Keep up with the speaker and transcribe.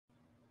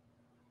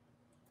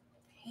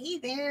Hey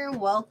there,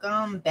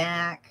 welcome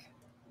back.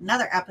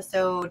 Another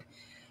episode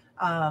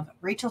of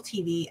Rachel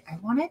TV.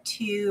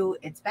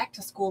 It's back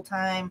to school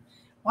time.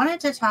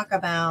 Wanted to talk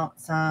about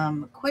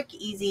some quick,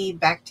 easy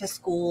back to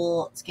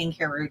school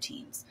skincare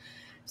routines.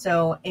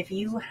 So if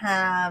you're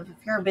a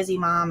busy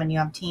mom and you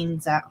have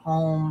teens at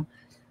home,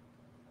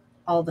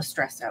 all the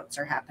stress outs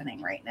are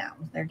happening right now.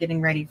 They're getting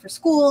ready for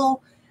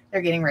school,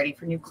 they're getting ready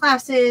for new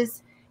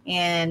classes,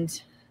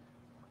 and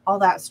all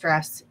that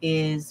stress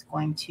is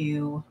going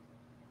to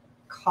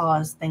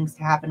cause things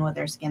to happen with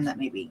their skin that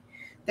maybe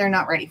they're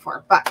not ready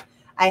for. But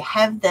I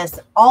have this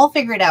all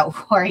figured out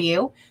for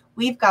you.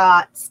 We've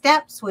got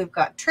steps, we've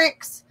got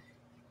tricks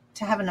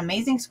to have an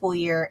amazing school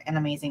year and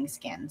amazing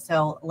skin.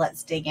 So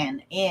let's dig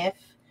in. If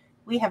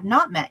we have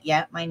not met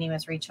yet, my name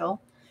is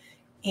Rachel,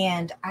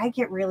 and I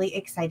get really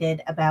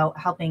excited about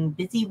helping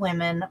busy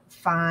women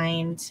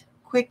find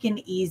quick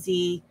and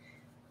easy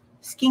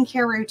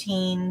skincare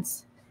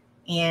routines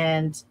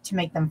and to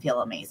make them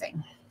feel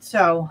amazing.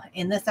 So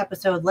in this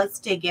episode, let's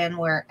dig in.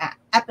 We're at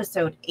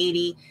episode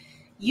 80.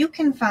 You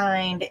can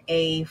find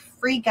a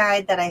free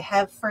guide that I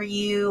have for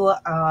you.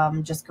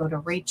 Just go to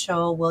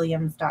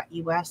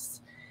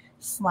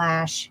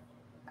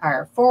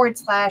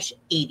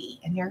rachelwilliams.us//80,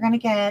 and you're going to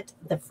get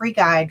the free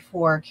guide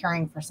for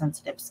caring for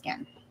sensitive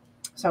skin.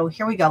 So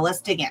here we go. Let's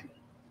dig in.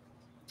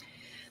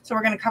 So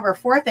we're going to cover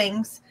 4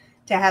 things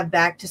to have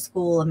back to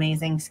school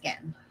amazing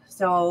skin.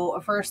 So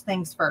first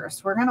things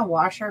first, we're going to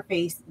wash our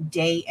face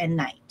day and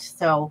night.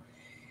 So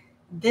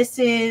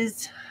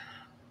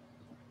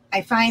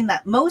I find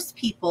that most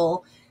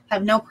people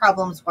have no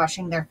problems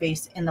washing their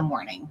face in the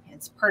morning.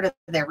 It's part of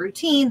their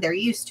routine. They're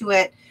used to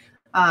it,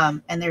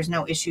 and there's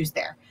no issues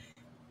there.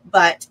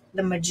 But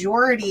the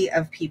majority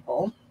of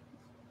people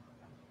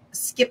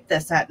skip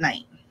this at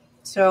night.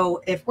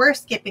 So if we're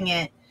skipping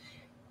it,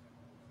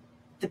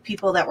 the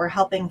people that we're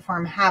helping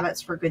form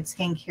habits for good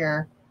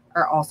skincare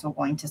are also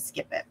going to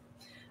skip it.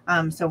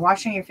 So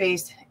washing your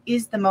face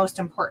is the most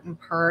important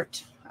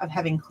part of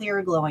having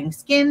clear, glowing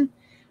skin.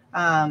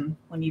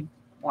 When you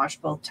wash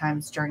both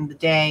times during the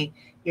day,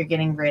 you're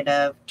getting rid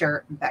of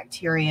dirt and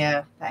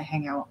bacteria that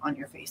hang out on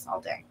your face all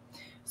day.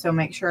 So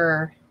make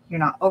sure you're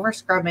not over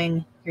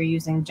scrubbing, you're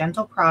using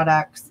gentle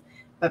products,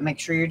 but make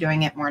sure you're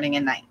doing it morning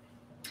and night.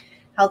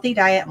 Healthy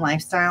diet and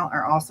lifestyle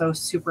are also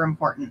super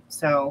important.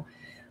 So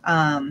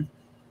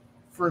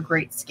for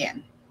great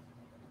skin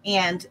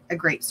and a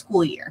great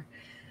school year.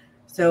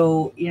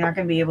 So you're not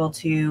going to be able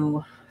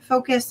to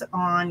focus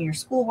on your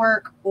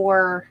schoolwork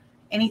or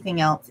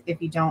anything else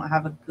if you don't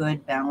have a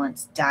good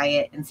balanced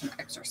diet and some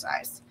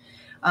exercise.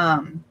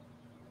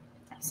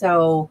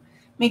 So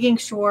making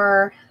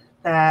sure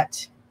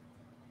that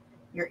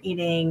you're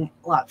eating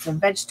lots of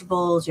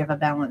vegetables, you have a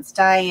balanced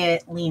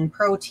diet, lean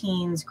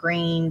proteins,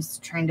 grains,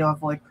 trying to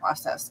avoid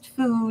processed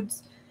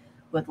foods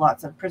with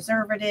lots of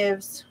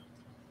preservatives.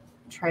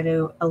 Try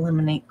to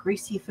eliminate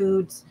greasy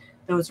foods.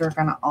 Those are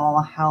going to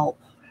all help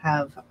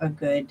have a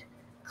good,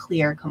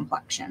 clear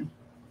complexion.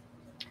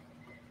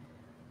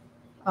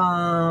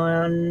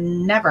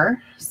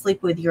 Never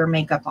sleep with your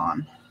makeup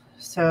on.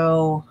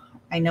 So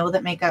I know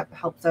that makeup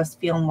helps us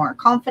feel more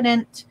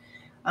confident,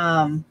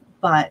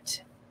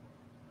 but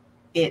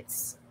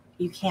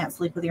you can't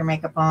sleep with your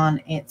makeup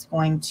on.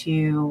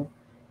 Your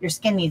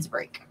skin needs a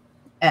break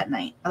at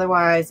night.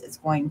 Otherwise, it's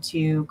going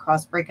to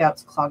cause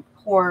breakouts, clogged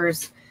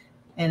pores,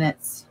 and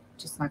it's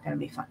just not going to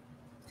be fun.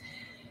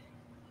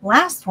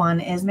 Last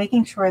one is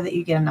making sure that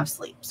you get enough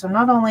sleep. So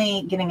not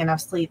only getting enough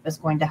sleep is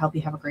going to help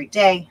you have a great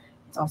day,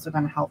 it's also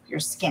going to help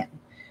your skin.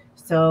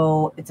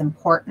 So it's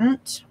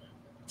important,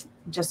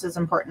 just as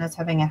important as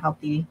having a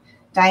healthy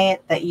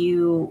diet, that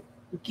you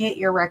get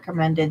your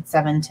recommended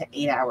 7 to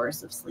 8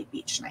 hours of sleep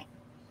each night.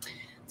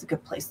 It's a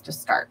good place to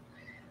start.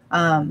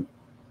 Some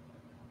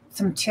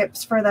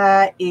tips for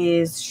that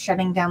is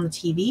shutting down the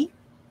TV,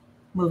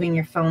 moving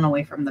your phone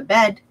away from the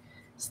bed,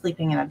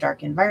 sleeping in a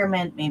dark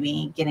environment,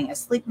 maybe getting a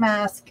sleep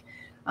mask.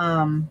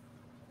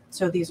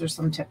 So these are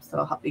some tips that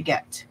will help you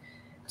get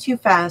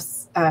sleep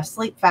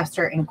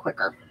faster and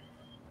quicker.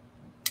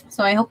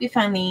 So I hope you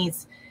find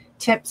these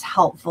tips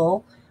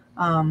helpful.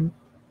 And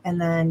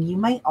then you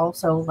might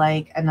also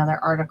like another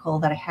article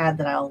that I had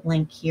that I'll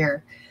link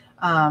here.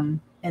 And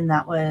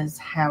that was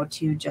how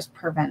to just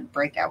prevent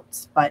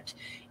breakouts. But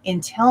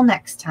until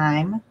next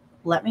time,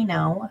 let me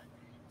know if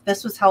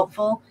this was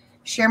helpful.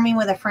 Share me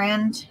with a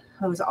friend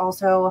who's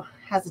also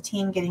has a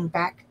teen getting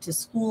back to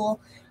school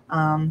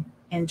and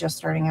just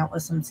starting out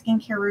with some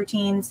skincare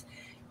routines.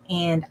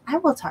 And I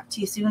will talk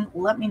to you soon.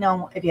 Let me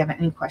know if you have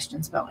any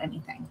questions about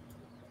anything.